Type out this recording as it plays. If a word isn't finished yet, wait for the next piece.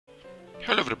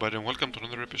everybody and welcome to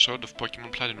another episode of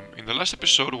Pokemon Platinum. In the last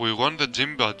episode we won the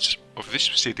gym badge of this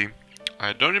city.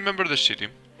 I don't remember the city.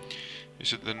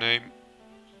 Is it the name?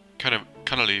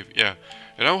 Canaleave, yeah.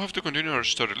 And now we have to continue our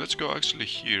story. Let's go actually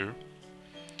here.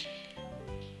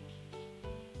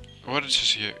 What is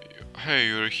this here? Hey,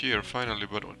 you're here finally,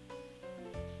 but what?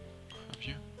 Have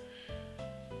you?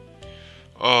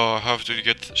 Oh, I have to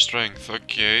get strength.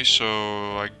 Okay, so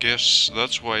I guess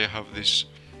that's why I have this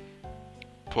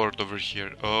port over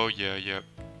here. Oh yeah.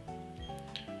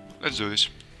 Let's do this.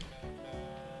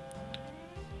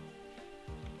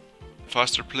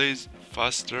 Faster please.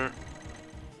 Faster.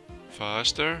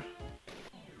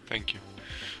 Thank you.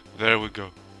 There we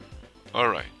go.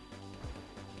 Alright.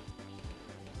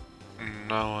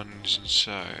 No one is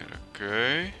inside.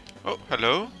 Okay. Oh,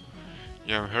 hello.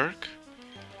 Yeah, I'm Herc.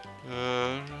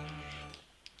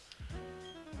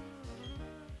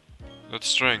 That's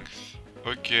strength.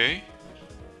 Okay.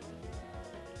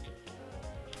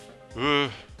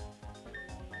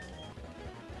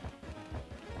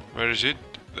 Where is it?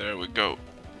 There we go.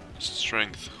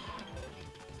 Strength.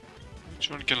 Which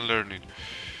one can learn it?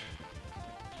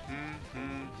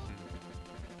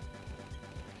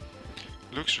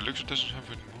 Luxor doesn't have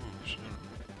any moves.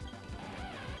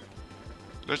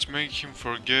 Let's make him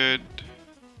forget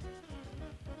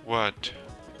what?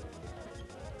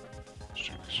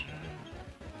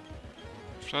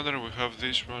 Flutter, we have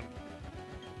this one.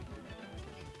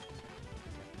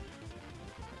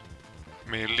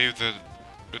 May leave the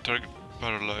target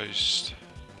paralyzed.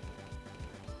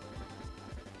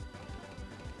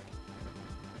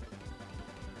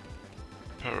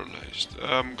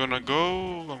 I'm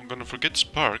gonna forget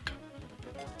Spark.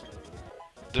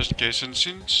 Just in case, and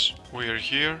since we are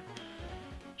here,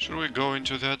 should we go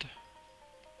into that?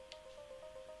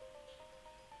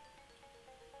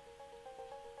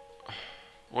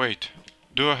 Wait,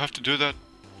 do I have to do that?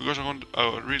 Because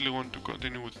I really want to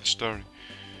continue with the story.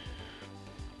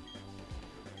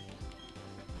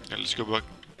 Yeah, let's go back.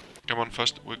 Come on,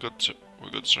 fast. We got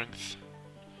strength.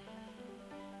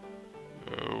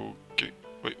 Okay.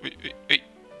 Wait.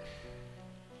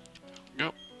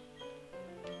 Go.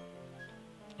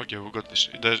 Okay, we got this.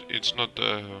 It's not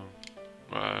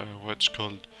what's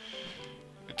called.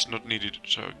 It's not needed.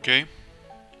 So okay.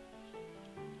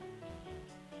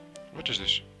 What is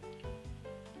this?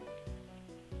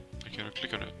 I cannot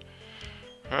click on it.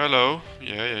 Hello.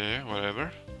 Yeah.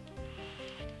 Whatever.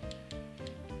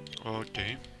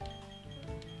 Okay.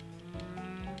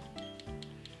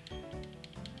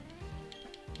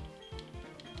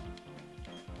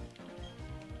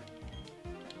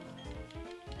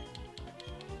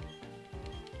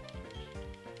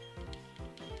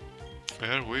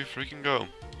 Where we freaking go?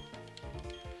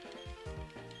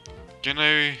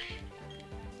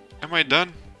 Am I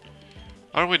done?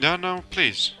 Are we done now?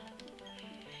 Please.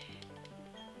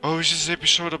 Oh, is this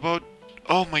episode about...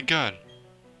 Oh my god.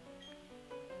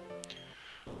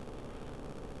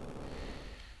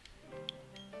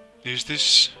 Is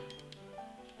this...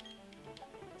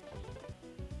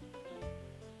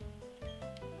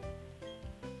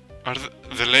 Are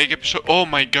the lake episode? Oh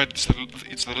my god, it's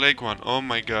the lake one. Oh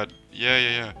my god.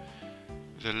 Yeah.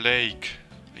 The lake.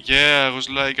 Yeah, I was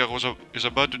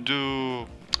about to do...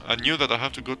 I knew that I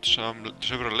have to go to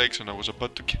several lakes, and I was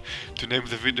about to name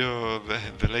the video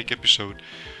the lake episode,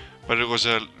 but it was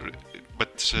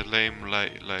it's a lame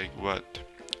like what?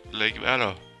 Lake,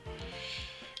 hello.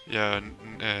 Yeah,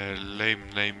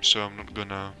 lame. So I'm not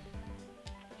gonna.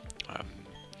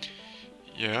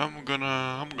 Yeah, I'm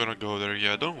gonna go there.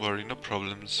 Yeah, don't worry, no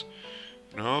problems.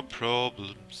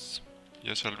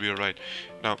 Yes, I'll be alright.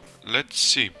 Now let's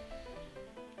see.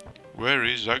 Where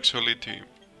is actually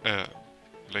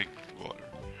Lake water?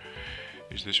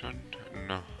 Is this one?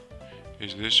 No.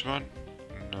 Is this one?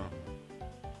 No.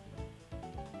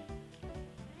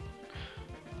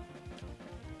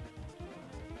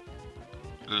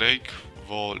 Lake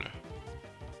Voller.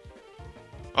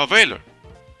 Oh, Valor!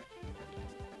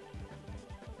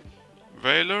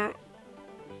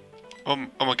 Oh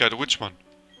my god, which one?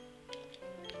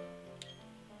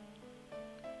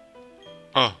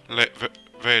 Oh,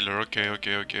 Valor,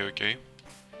 okay.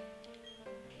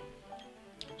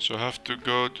 So I have to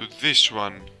go to this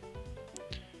one.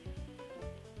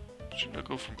 Should I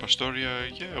go from Pastoria?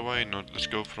 Yeah, why not? Let's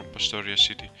go from Pastoria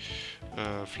City.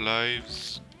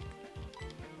 Flies.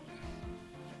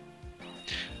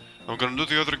 I'm gonna do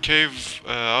the other cave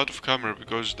out of camera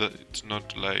because it's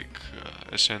not like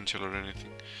essential or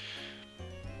anything.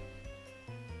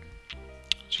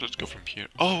 So let's go from here.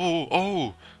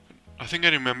 Oh! I think I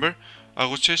remember. I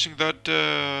was chasing that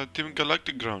Team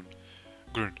Galactic Grunt.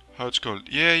 How it's called?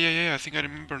 Yeah. I think I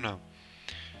remember now.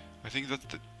 I think that's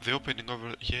the opening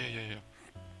over. Yeah, yeah, yeah.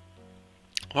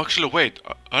 Oh, actually, wait.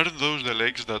 Aren't those the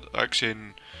lakes that actually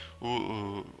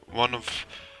one of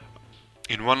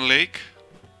in one lake?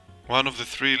 One of the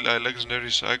three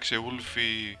legendaries actually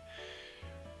Wolfie,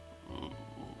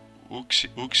 Uxie,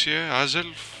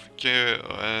 Azelf,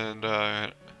 and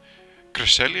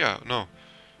Cresselia? No.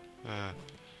 Uh,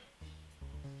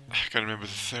 I can't remember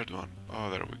the third one. Oh,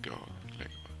 there we go.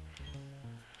 Like,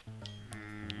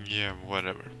 yeah,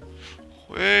 whatever.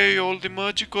 Hey, all the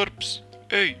Magikarps!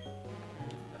 Hey!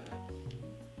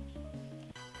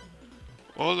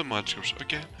 All the Magikarps,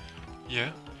 okay.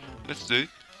 Yeah, let's do it.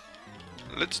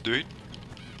 Let's do it.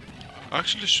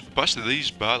 Actually, pass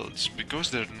these battles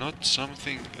because they're not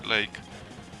something like.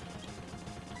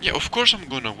 Yeah, of course I'm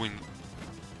gonna win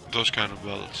those kind of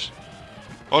battles.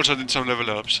 Also, I did some level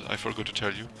ups, I forgot to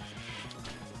tell you.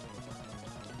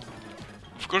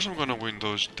 Of course I'm gonna win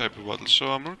those type of battles, so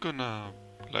I'm not gonna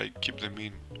like keep them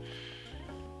in.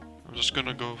 I'm just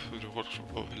gonna go through the workshop.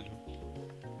 Oh, hello.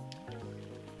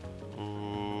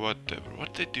 Oh, whatever.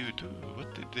 What did they do?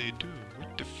 What did they do?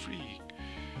 What the freak?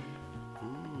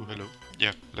 Ooh, hello.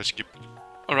 Yeah, let's skip.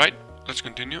 Alright, let's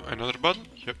continue. Another battle?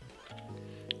 Yep.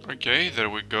 Okay, there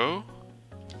we go.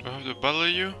 Do I have to battle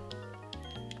you?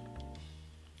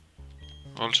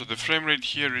 Also, the frame rate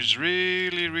here is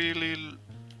really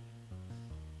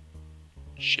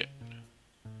shit.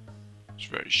 It's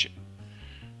very shit.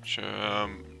 So,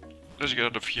 let's get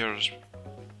out of here.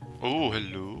 Oh,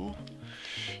 hello.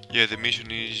 Yeah, the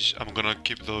mission is I'm gonna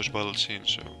keep those battles in,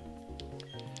 so.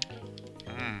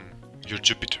 You're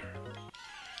Jupiter.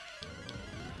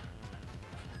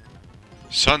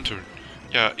 Saturn.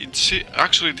 Yeah,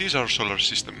 actually it is our solar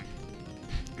system.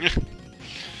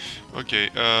 Okay,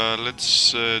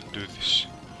 let's do this.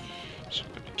 So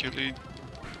let me kill it.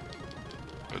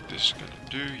 What this is gonna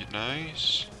do?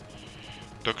 Nice.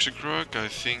 Toxicroak. I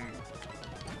think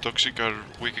Toxic are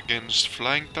weak against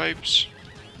flying types.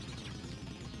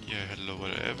 Yeah, hello,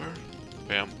 whatever.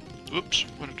 Bam. Oops,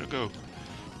 where did I go?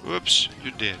 Whoops,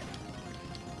 you're dead.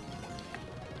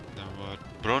 Now what?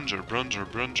 Bronzer.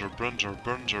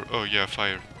 Oh yeah,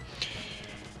 fire.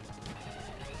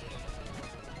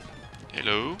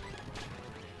 Hello?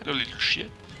 Hello, little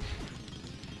shit.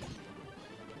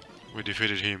 We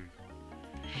defeated him.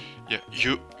 Yeah,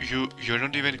 you're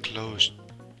not even close.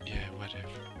 Yeah, whatever.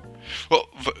 Oh,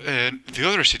 the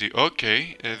other city.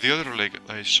 Okay, the other lake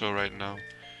I saw right now.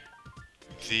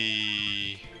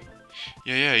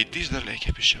 Yeah, it is the lake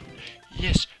episode.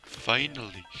 Yes,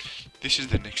 finally. This is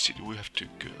the next city we have to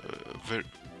go.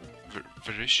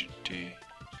 Veracity.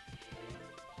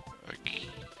 Okay.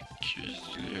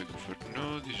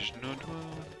 No, this is not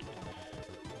one.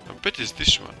 I bet it's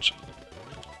this one. So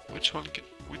which else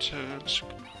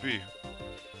could be?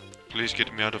 Please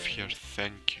get me out of here.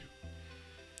 Thank you.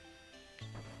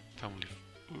 Family.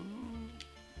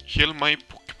 Heal my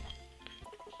Pokemon.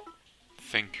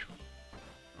 Thank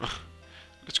you.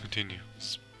 Let's continue.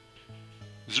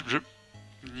 Zip zip.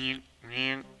 It's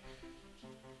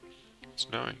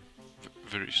snowing.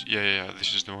 Yeah,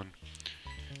 this is the one.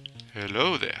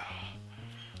 Hello there.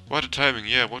 What a timing,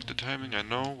 yeah, what the timing, I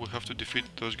know. We have to defeat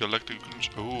those galactic goons.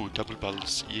 Oh, double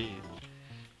battles, yeah.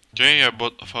 Okay, I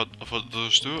fought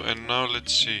those two, and now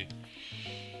let's see.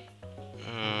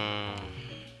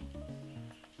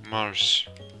 Mars.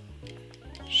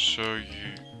 So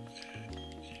you...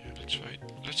 Yeah,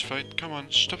 let's fight, come on,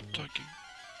 stop talking.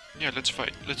 Yeah, let's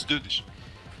fight, let's do this.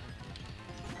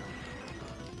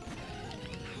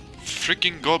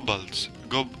 Freaking Golballs.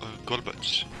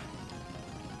 Golbats.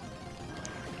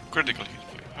 Critical hit.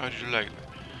 How do you like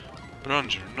that?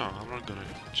 Bronzer. No, I'm not gonna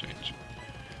change.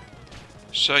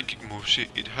 Psychic move. See,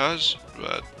 it has,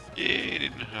 but it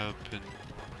didn't happen.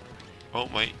 Oh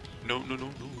my. No.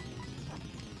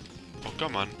 Oh,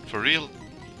 come on. For real?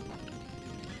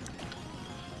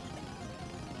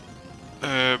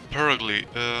 Perugly.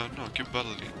 No, keep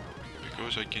battling.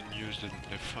 Because I can use the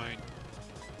Define.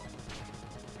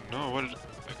 No, what?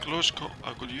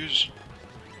 I could use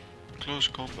close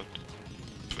combat.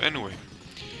 Anyway,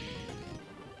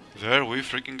 there we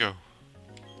freaking go.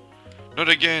 Not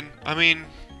again. I mean,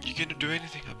 you cannot do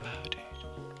anything about it.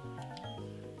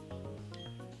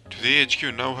 To the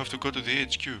HQ. Now we have to go to the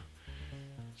HQ.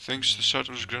 Thanks to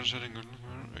Saturn's grandson,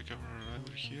 I came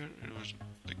over here. It was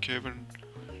the cavern.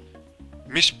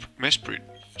 Mesprit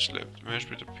slept.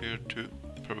 Mesprit appeared too,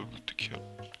 probably to kill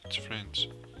its friends.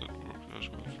 That worked as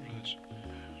well for us.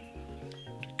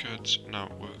 The cats. Now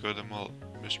we've got them all.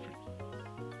 Mesprit.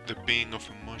 The being of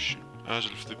emotion,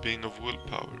 Azelf, the being of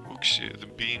willpower, Uxie, the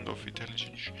being of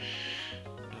intelligence.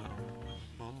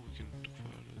 Now, we can do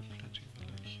the planting the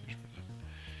lake here for them.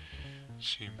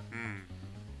 see.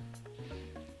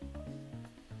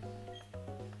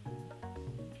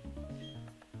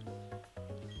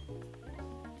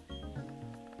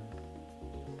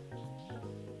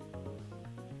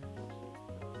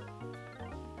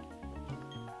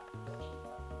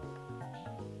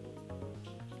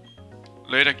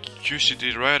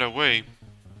 Electricity right away.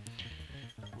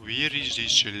 Where is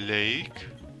this lake?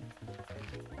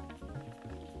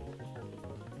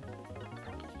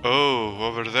 Oh,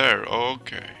 over there.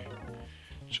 Okay.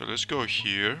 So let's go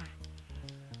here.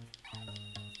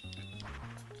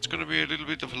 It's gonna be a little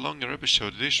bit of a longer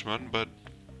episode, this one, but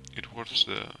it worth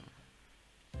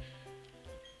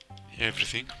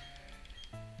everything.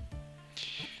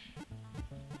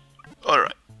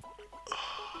 Alright.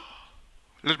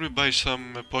 Let me buy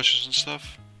some potions and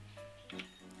stuff.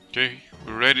 Okay,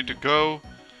 we're ready to go.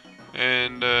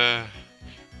 And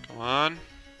come on.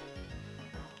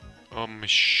 Oh my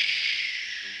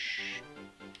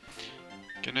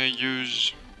Can I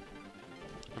use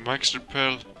a max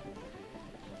repel?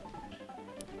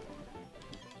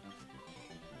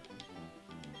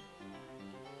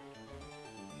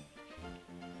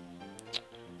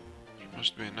 There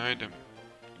must be an item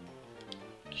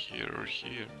here or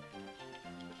here.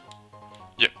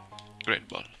 Yeah, great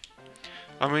ball.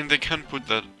 I mean, they can put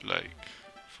that like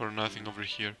for nothing over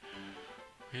here.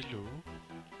 Hello.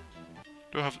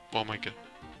 Do I have? Oh my god.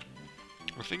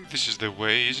 I think this is the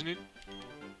way, isn't it?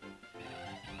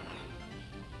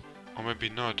 Or maybe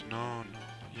not. No, no.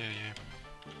 Yeah.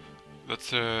 That's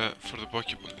for the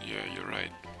Pokeball. Yeah, you're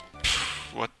right.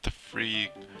 Pff, what the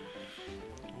freak?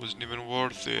 Wasn't even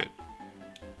worth it.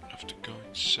 I have to go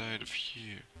inside of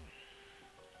here.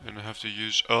 And I have to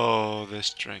use... Oh, the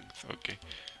strength. Okay.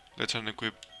 Let's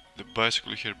unequip the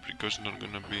bicycle here because it's not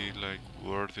gonna be like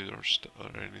worth it or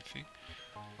anything.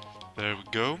 There we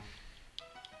go.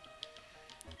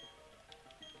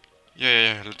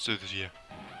 Yeah, let's do this, yeah.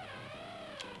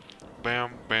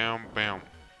 Bam, bam, bam.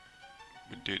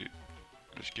 We did it.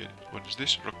 Let's get it. What is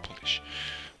this? Rock polish.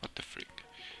 What the frick?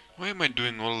 Why am I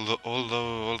doing all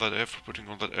that effort, putting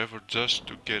all that effort just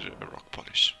to get a rock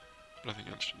polish? Nothing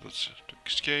else. Let's to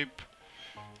escape.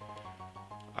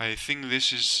 I think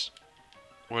this is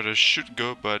where I should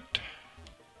go, but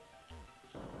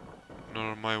not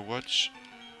on my watch.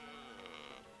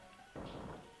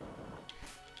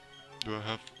 Do I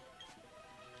have?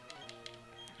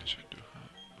 Yes, I do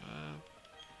have.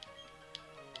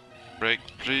 Break,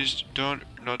 please don't.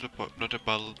 Not a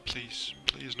battle, please,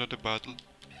 not a battle.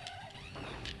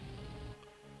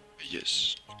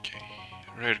 Yes. Okay.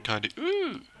 Rare candy.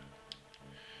 Ooh.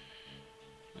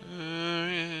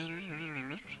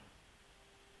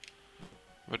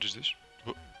 What is this?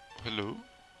 Oh, hello?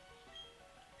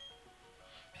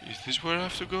 Is this where I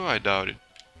have to go? I doubt it.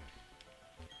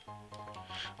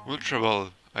 Ultra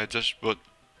Ball. I just bought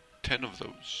 10 of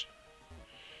those.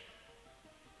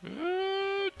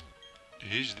 What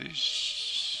is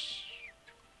this?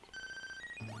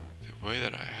 The way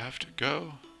that I have to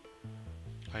go?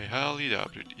 I highly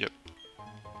doubt it. Yep.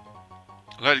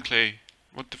 Light clay.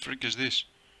 What the frick is this?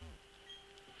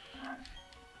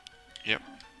 Yep.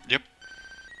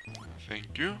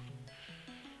 Thank you.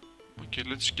 Okay,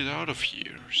 let's get out of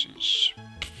here since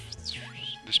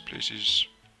this place is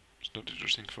not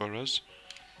interesting for us.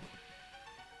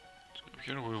 So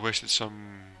here we wasted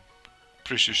some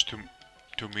precious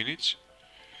two minutes.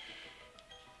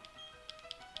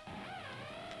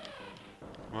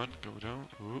 Come on, go down.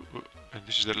 Ooh. And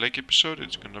this is the lake episode.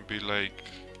 It's gonna be like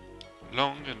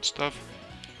long and stuff.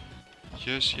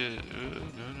 Yes, yeah.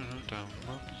 No, down,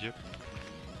 up. Yep.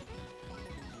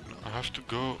 I have to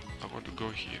go. I want to go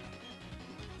here.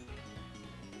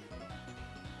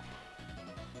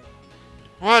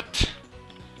 What?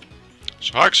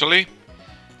 So actually,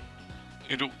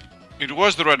 it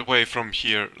was the right way from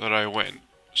here that I went.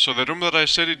 So the room that I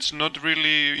said it's not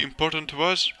really important to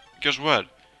us, guess what?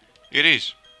 It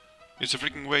is. It's a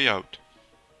freaking way out.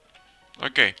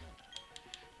 Okay.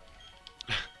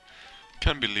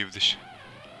 Can't believe this.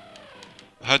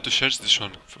 I had to search this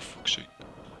one, for fuck's sake.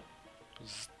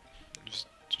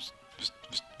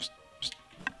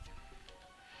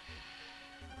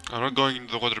 I'm not going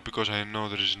into the water because I know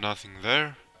there is nothing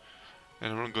there.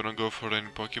 And I'm not gonna go for any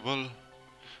Pokeball.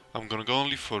 I'm gonna go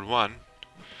only for one.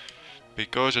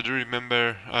 Because I do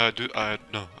remember, I do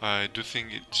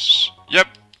think it's... Yep!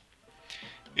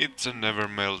 It's a never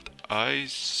melt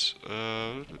ice.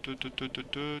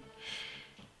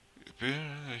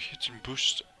 Hits and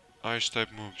boosts ice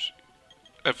type moves.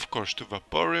 Of course to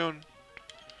Vaporeon.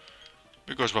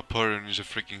 Because Vaporeon is a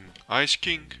freaking ice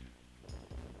king.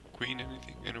 Queen,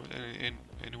 anything,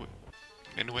 anyway.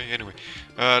 Anyway.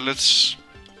 Let's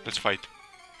fight.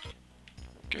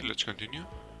 Okay, let's continue.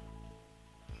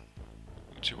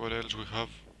 Let's see what else we have.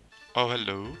 Oh,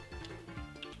 hello.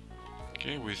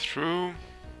 Okay, we're through.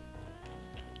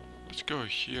 Let's go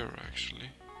here actually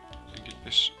and get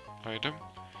this item.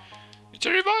 It's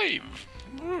a revive!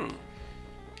 Ooh.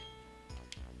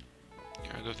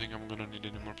 I don't think I'm gonna need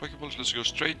any more Pokeballs. Let's go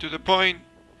straight to the point.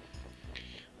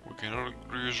 We cannot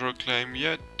use rock climb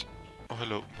yet. Oh,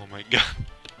 hello. Oh my god.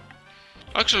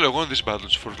 Actually, I won these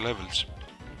battles for levels.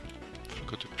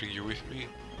 Forgot to bring you with me.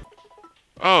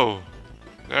 Oh!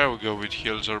 There we go, it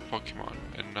heals our Pokemon.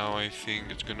 And now I think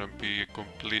it's gonna be a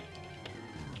complete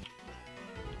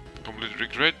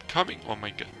regret coming. Oh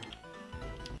my god.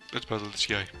 Let's battle this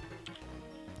guy.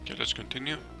 Okay, let's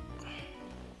continue.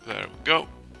 There we go.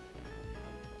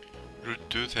 Route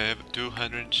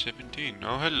 217.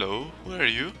 Oh, hello. Where are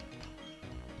you?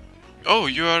 Oh,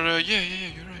 you are, yeah,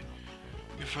 you're right.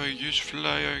 If I use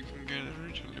fly, I can get it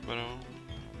originally, but I'll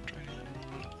try.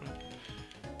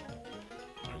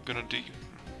 I'm gonna dig.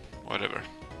 Whatever.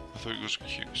 I thought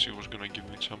she was gonna give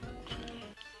me some.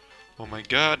 Oh my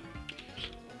god.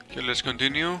 Okay, let's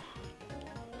continue.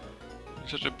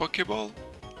 Is that a Pokeball?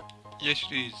 Yes,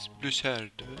 it is.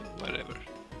 Blizzard. Whatever.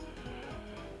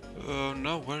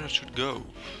 Now where I should go?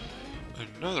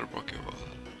 Another Pokeball.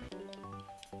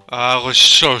 I was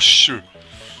so sure.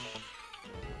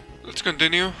 Let's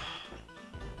continue.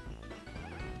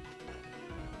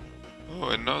 Oh,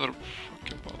 another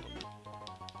Pokeball.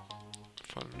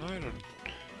 Fallen.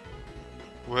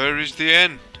 Where is the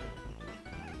end?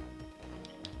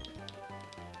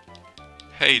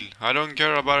 Hail. I don't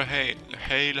care about Hail.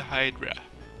 Hail Hydra.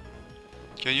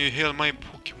 Can you heal my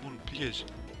Pokemon, please?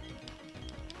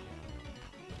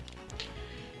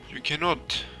 You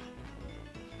cannot.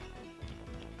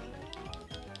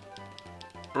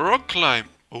 Rock climb.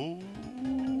 Oh.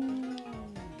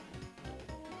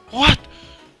 What?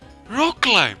 Rock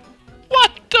climb?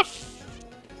 What the f...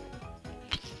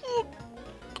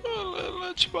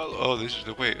 Let's battle. Oh, this is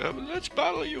the way. Let's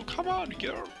battle you. Come on,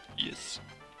 girl. Yes.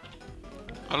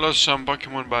 I lost some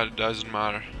Pokemon, but it doesn't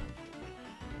matter.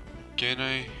 Can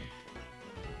I?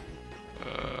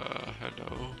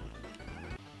 Hello.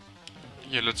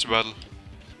 Yeah, let's battle.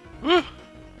 Woo!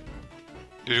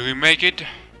 Did we make it?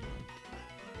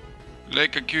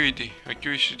 Lake Acuity.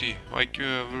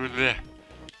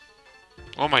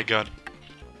 Oh my god.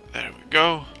 There we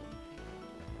go.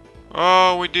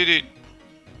 Oh, we did it.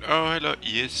 Oh, hello.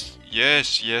 Yes,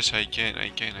 I can.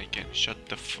 Shut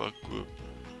the fuck up.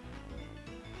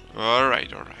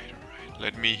 Alright.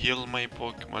 Let me heal my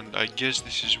Pokemon. I guess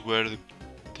this is where the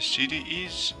city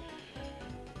is.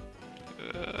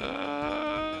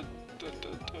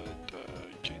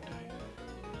 Can I?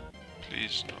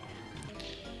 Please no.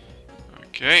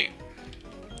 Okay.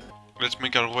 Let's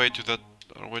make our way to the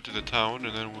town,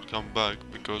 and then we'll come back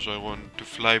because I want to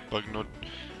fly back, not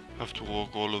have to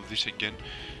walk all of this again.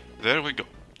 There we go.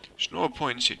 Snow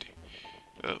Point City.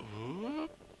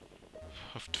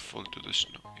 Have to fall to the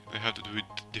snow. They have to do it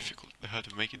difficult. They have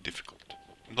to make it difficult.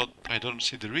 I don't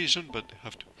see the reason, but they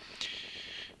have to.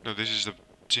 Now this is the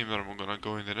team that I'm gonna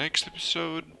go in the next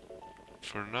episode.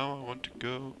 For now, I want to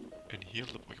go and heal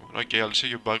the Pokemon. Okay, I'll see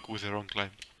you back with the wrong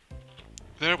climb.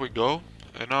 There we go.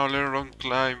 And now learn wrong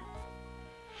climb.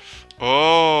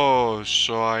 Oh,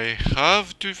 so I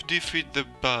have to defeat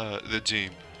the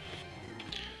gym.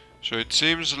 So it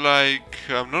seems like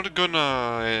I'm not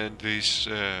gonna end this.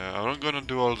 I'm not gonna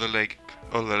do all the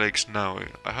lakes now.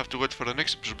 I have to wait for the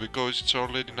next episode because it's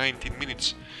already 19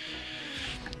 minutes.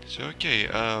 So okay,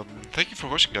 thank you for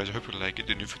watching, guys. I hope you like it,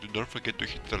 and if you do, don't forget to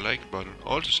hit the like button.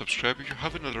 Also subscribe if you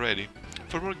haven't already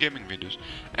for more gaming videos.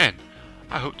 And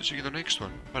I hope to see you in the next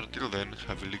one. But until then,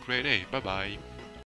 have a really great day. Bye bye.